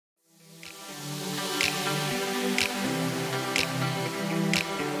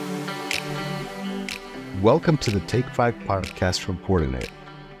Welcome to the Take 5 podcast from Fortinet.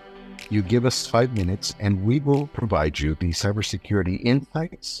 You give us 5 minutes and we will provide you the cybersecurity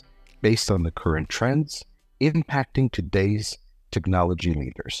insights based on the current trends impacting today's technology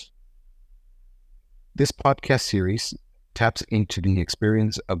leaders. This podcast series taps into the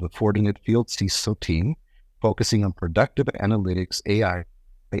experience of the Fortinet Field CISO team, focusing on predictive analytics, AI,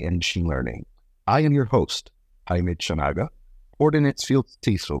 and machine learning. I am your host, Jaime Chanaga, Fortinet's Field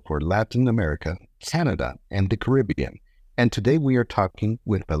CISO for Latin America, Canada, and the Caribbean. And today we are talking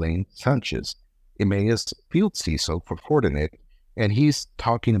with Elaine Sanchez, EMEA's Field CISO for Fortinet, and he's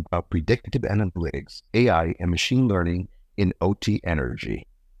talking about predictive analytics, AI, and machine learning in OT energy.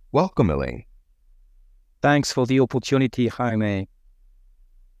 Welcome, Elaine. Thanks for the opportunity, Jaime.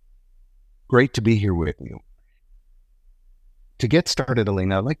 Great to be here with you. To get started,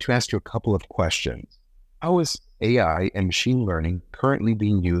 Elaine, I'd like to ask you a couple of questions. How is AI and machine learning currently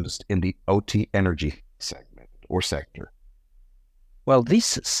being used in the OT energy segment or sector? Well,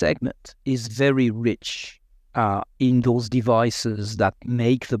 this segment is very rich in those devices that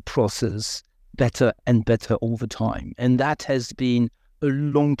make the process better and better over time. And that has been a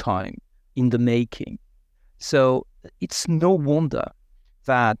long time in the making. So it's no wonder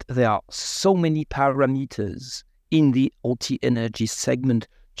that there are so many parameters in the OT energy segment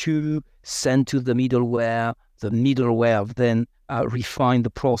to send to the middleware then refine the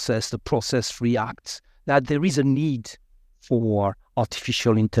process reacts, that there is a need for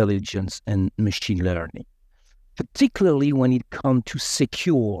artificial intelligence and machine learning, particularly when it comes to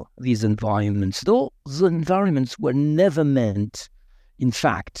secure these environments. Those environments were never meant, in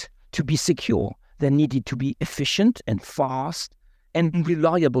fact, to be secure. They needed to be efficient and fast and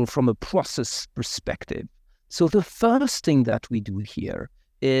reliable from a process perspective. So the first thing that we do here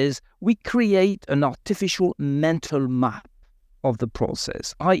is we create an artificial mental map of the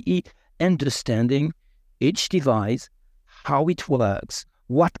process, i.e. understanding each device, how it works,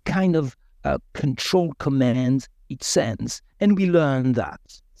 what kind of control commands it sends, and we learn that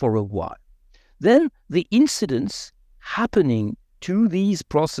for a while. Then the incidents happening to these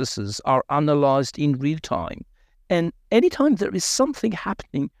processes are analyzed in real time. And anytime there is something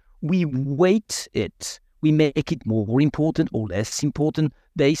happening, we weight it. We make it more important or less important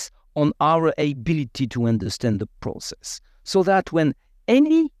based on our ability to understand the process. So that when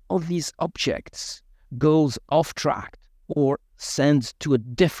any of these objects goes off track or sends to a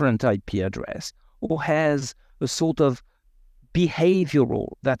different IP address or has a sort of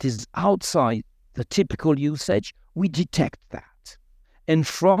behavioral that is outside the typical usage, we detect that. And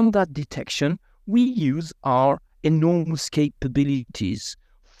from that detection, we use our enormous capabilities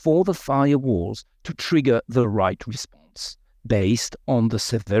for the firewalls to trigger the right response based on the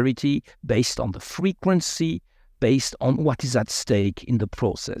severity, based on the frequency, based on what is at stake in the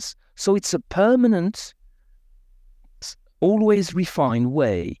process. So it's a permanent, always refined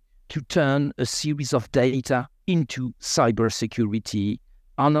way to turn a series of data into cybersecurity,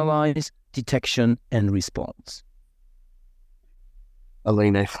 analyze, detection, and response.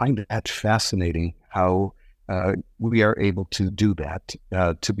 Elaine, I find that fascinating how we are able to do that,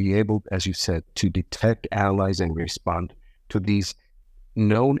 to be able, as you said, to detect, analyze, and respond to these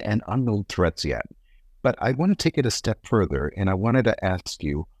known and unknown threats yet. But I want to take it a step further, and I wanted to ask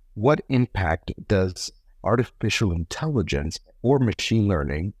you, what impact does artificial intelligence or machine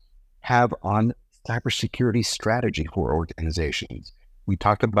learning have on cybersecurity strategy for organizations? We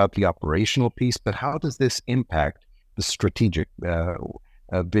talked about the operational piece, but how does this impact the strategic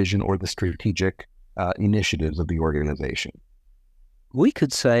vision or the strategic initiatives of the organization? We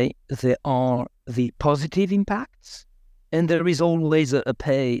could say there are the positive impacts, and there is always a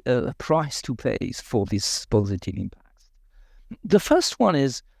price to pay for these positive impacts. The first one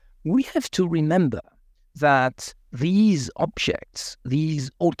is we have to remember that these objects, these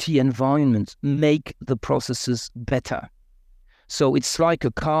OT environments, make the processes better. So it's like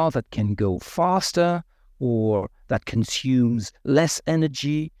a car that can go faster or that consumes less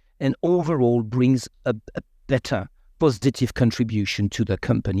energy and overall brings a better positive contribution to the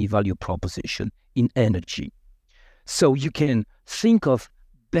company value proposition in energy. So you can think of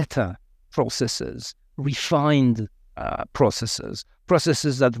better processes, refined processes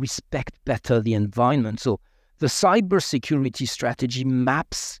that respect better the environment. So the cybersecurity strategy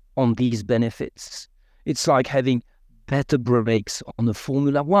maps on these benefits. It's like having better brakes on a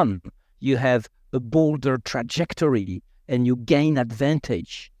Formula One. You have a bolder trajectory and you gain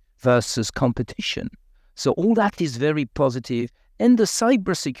advantage versus competition. So all that is very positive, and the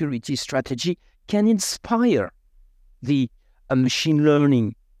cybersecurity strategy can inspire the machine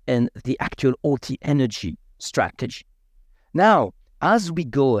learning and the actual OT energy strategy. Now, as we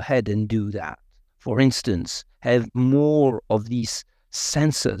go ahead and do that, for instance, have more of these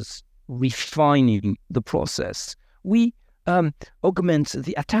sensors refining the process, we augment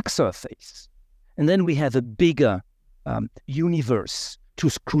the attack surface. And then we have a bigger universe to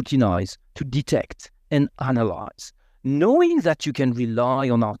scrutinize, to detect, and analyze. Knowing that you can rely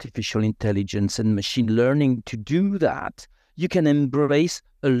on artificial intelligence and machine learning to do that, you can embrace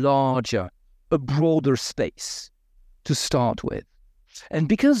a larger, a broader space to start with. And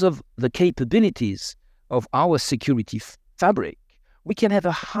because of the capabilities of our security fabric, we can have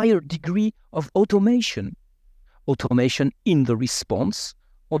a higher degree of automation. Automation in the response,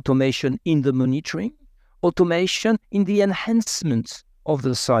 automation in the monitoring, automation in the enhancement of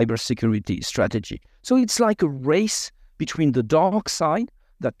the cybersecurity strategy. So it's like a race between the dark side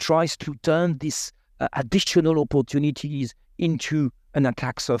that tries to turn these additional opportunities into an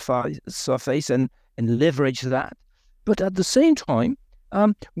attack surface and leverage that. But at the same time,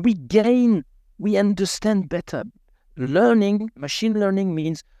 we understand better. Machine learning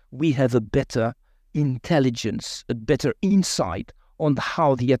means we have a better intelligence, a better insight on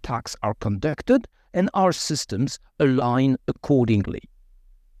how the attacks are conducted, and our systems align accordingly.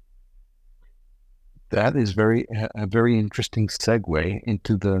 That is a very interesting segue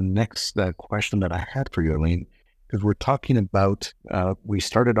into the next question that I had for you, Elaine, because we're talking about, we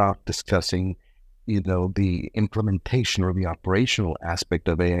started off discussing, the implementation or the operational aspect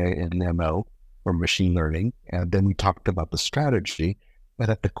of AI and ML or machine learning, and then we talked about the strategy, but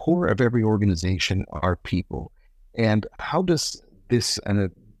at the core of every organization are people. And how does this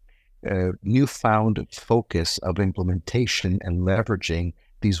newfound focus of implementation and leveraging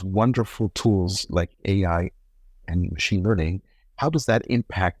these wonderful tools like AI and machine learning, how does that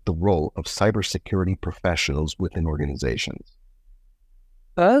impact the role of cybersecurity professionals within organizations?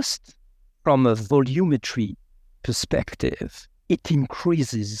 First, from a volumetry perspective, it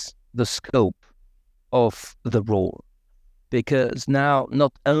increases the scope of the role, because now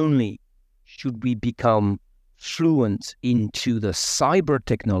not only should we become fluent into the cyber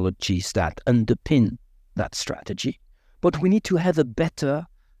technologies that underpin that strategy, but we need to have a better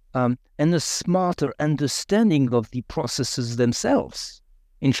and a smarter understanding of the processes themselves.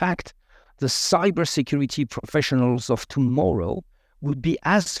 In fact, the cybersecurity professionals of tomorrow would be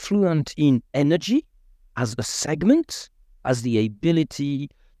as fluent in energy as a segment, as the ability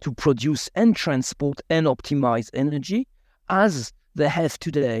to produce and transport and optimize energy, as they have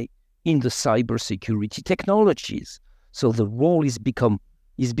today in the cybersecurity technologies. So the role is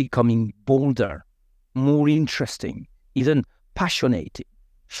becoming bolder, more interesting, even passionate.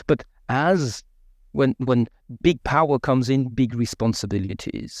 But when big power comes in, big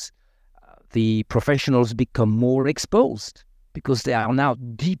responsibilities, the professionals become more exposed because they are now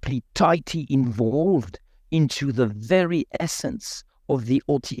deeply, tightly involved into the very essence of the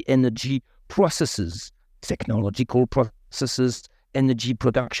OT energy processes, technological processes, energy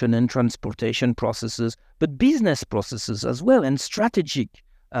production and transportation processes, but business processes as well, and strategic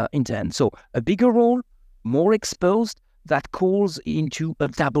intent. So a bigger role, more exposed, that calls into a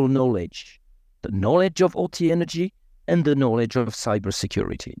double knowledge, the knowledge of OT energy and the knowledge of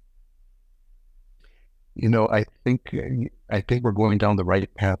cybersecurity. I think we're going down the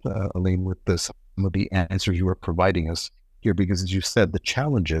right path, Elaine, with some of the answers you were providing us here, because as you said, the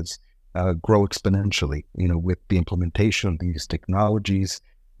challenges grow exponentially, with the implementation of these technologies,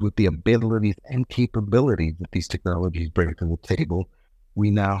 with the abilities and capabilities that these technologies bring to the table. We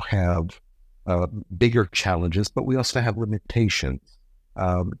now have bigger challenges, but we also have limitations.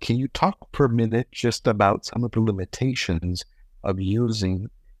 Can you talk for a minute just about some of the limitations of using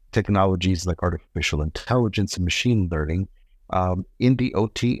technologies like artificial intelligence and machine learning in the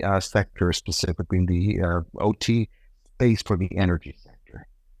OT sector, specifically in the OT space for the energy sector?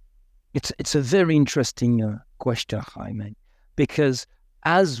 It's a very interesting question, Jaime, because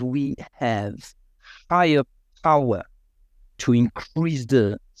as we have higher power to increase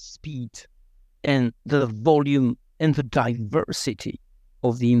the speed and the volume and the diversity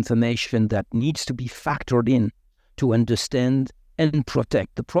of the information that needs to be factored in to understand and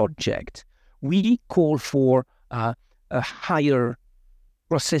protect the project, we call for a higher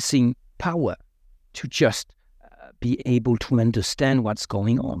processing power to just be able to understand what's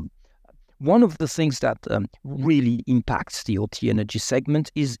going on. One of the things that really impacts the OT energy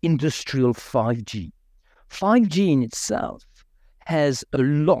segment is industrial 5G. 5G in itself has a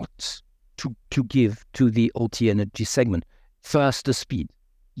lot to give to the OT energy segment. First, the speed.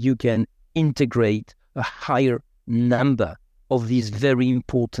 You can integrate a higher number of these very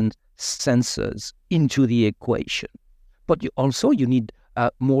important sensors into the equation. But you need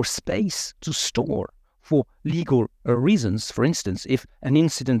more space to store for legal reasons. For instance, if an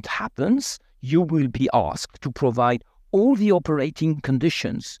incident happens, you will be asked to provide all the operating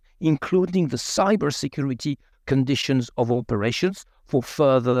conditions, including the cybersecurity conditions of operations for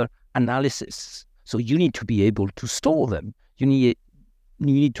further analysis. So you need to be able to store them. You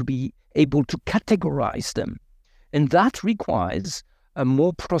need to be able to categorize them. And that requires a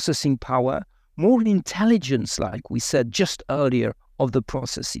more processing power, more intelligence, like we said just earlier, of the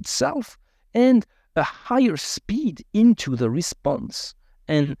process itself, and a higher speed into the response.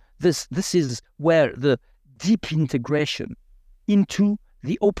 And this is where the deep integration into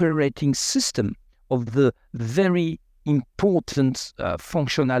the operating system of the very important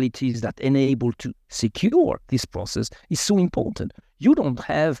functionalities that enable to secure this process is so important. You don't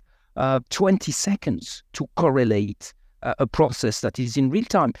have 20 seconds to correlate a process that is in real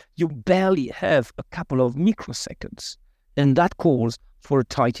time. You barely have a couple of microseconds. And that calls for a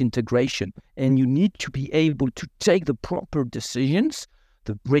tight integration. And you need to be able to take the proper decisions,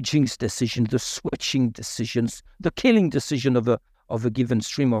 the bridging decisions, the switching decisions, the killing decision of a given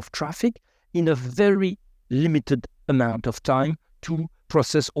stream of traffic in a very limited amount of time to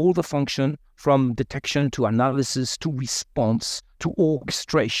process all the function from detection to analysis to response to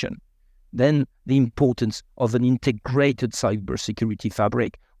orchestration. Then the importance of an integrated cybersecurity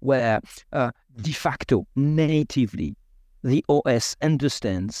fabric where de facto, natively, the OS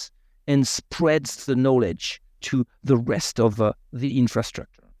understands and spreads the knowledge to the rest of the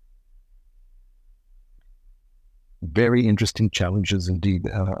infrastructure. Very interesting challenges indeed,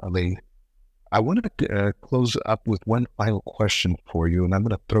 Ali. I wanted to close up with one final question for you, and I'm going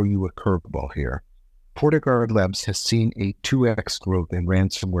to throw you a curveball here. FortiGuard Labs has seen a 2x growth in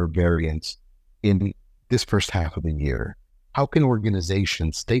ransomware variants in this first half of the year. How can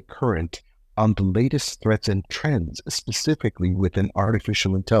organizations stay current on the latest threats and trends, specifically within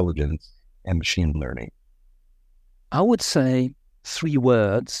artificial intelligence and machine learning? I would say 3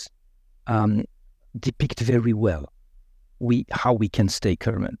 words depict very well how we can stay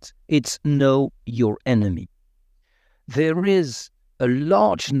current. It's know your enemy. There is a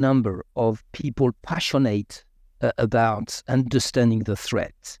large number of people passionate about understanding the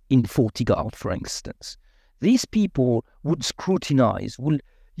threat in FortiGuard, for instance. These people would scrutinize, will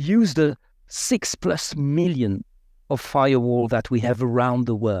use the 6+ million of firewall that we have around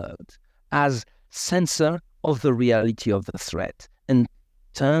the world as sensor of the reality of the threat and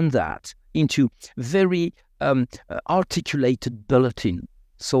turn that into very articulated bulletin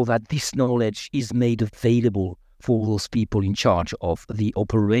so that this knowledge is made available for those people in charge of the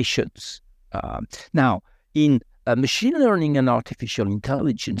operations. Now, in machine learning and artificial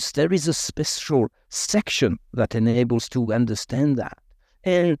intelligence, there is a special section that enables to understand that.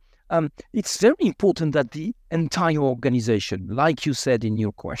 And it's very important that the entire organization, like you said in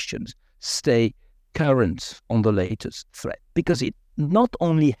your questions, stay current on the latest threat, because it not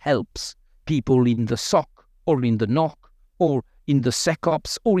only helps people in the SOC or in the NOC or in the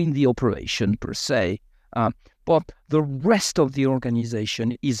SecOps or in the operation per se, but the rest of the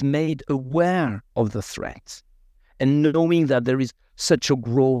organization is made aware of the threat. And knowing that there is such a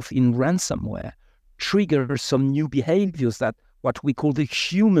growth in ransomware triggers some new behaviors, that what we call the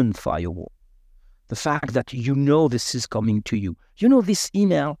human firewall. The fact that you know this is coming to you. You know this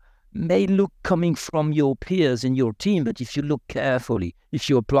email may look coming from your peers in your team, but if you look carefully, if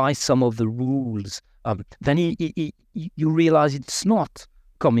you apply some of the rules, then you realize it's not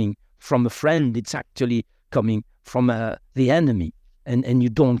coming from a friend, it's actually coming from the enemy, and you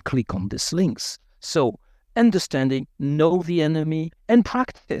don't click on these links. So understanding, know the enemy, and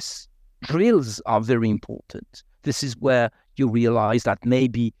practice. Drills are very important. This is where you realize that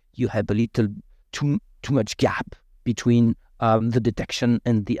maybe you have a little too much gap between the detection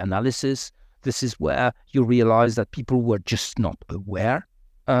and the analysis. This is where you realize that people were just not aware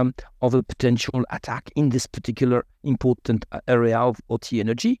of a potential attack in this particular important area of OT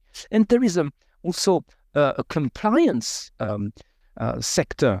energy. And there is also a compliance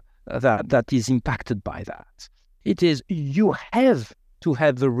sector that is impacted by that. It is, you have to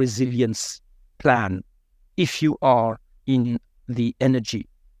have a resilience plan if you are in the energy,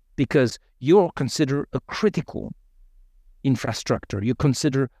 because you're considered a critical infrastructure. You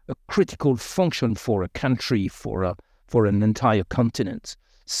consider a critical function for a country, for an entire continent.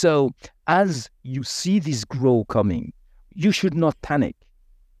 So as you see this growth coming, you should not panic.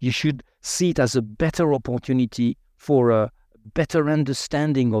 You should see it as a better opportunity for a better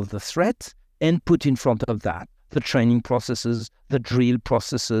understanding of the threat, and put in front of that the training processes, the drill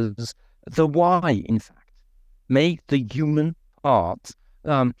processes, the why, in fact. Make the human part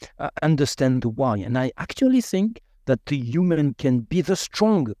understand the why. And I actually think that the human can be the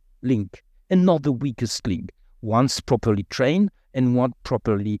strong link and not the weakest link, once properly trained and once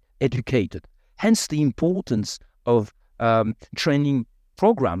properly educated. Hence the importance of training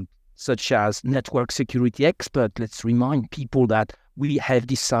programs such as network security expert. Let's remind people that we have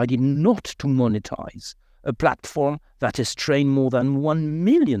decided not to monetize a platform that has trained more than 1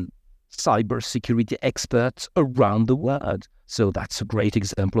 million cybersecurity experts around the world. So that's a great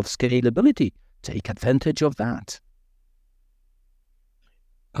example of scalability. Take advantage of that.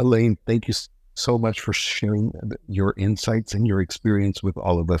 Alain, thank you so much for sharing your insights and your experience with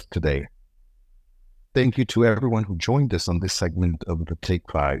all of us today. Thank you to everyone who joined us on this segment of the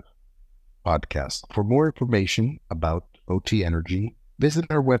Take 5 podcast. For more information about OT Energy, visit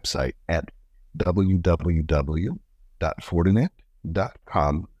our website at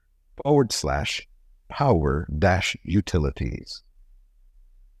www.fortinet.com/power-utilities.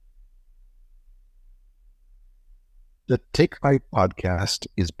 The Take 5 podcast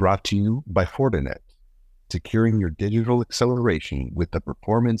is brought to you by Fortinet, securing your digital acceleration with the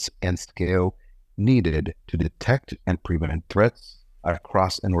performance and scale needed to detect and prevent threats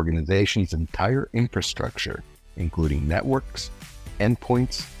across an organization's entire infrastructure, including networks,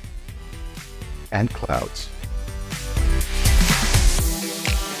 endpoints, and clouds.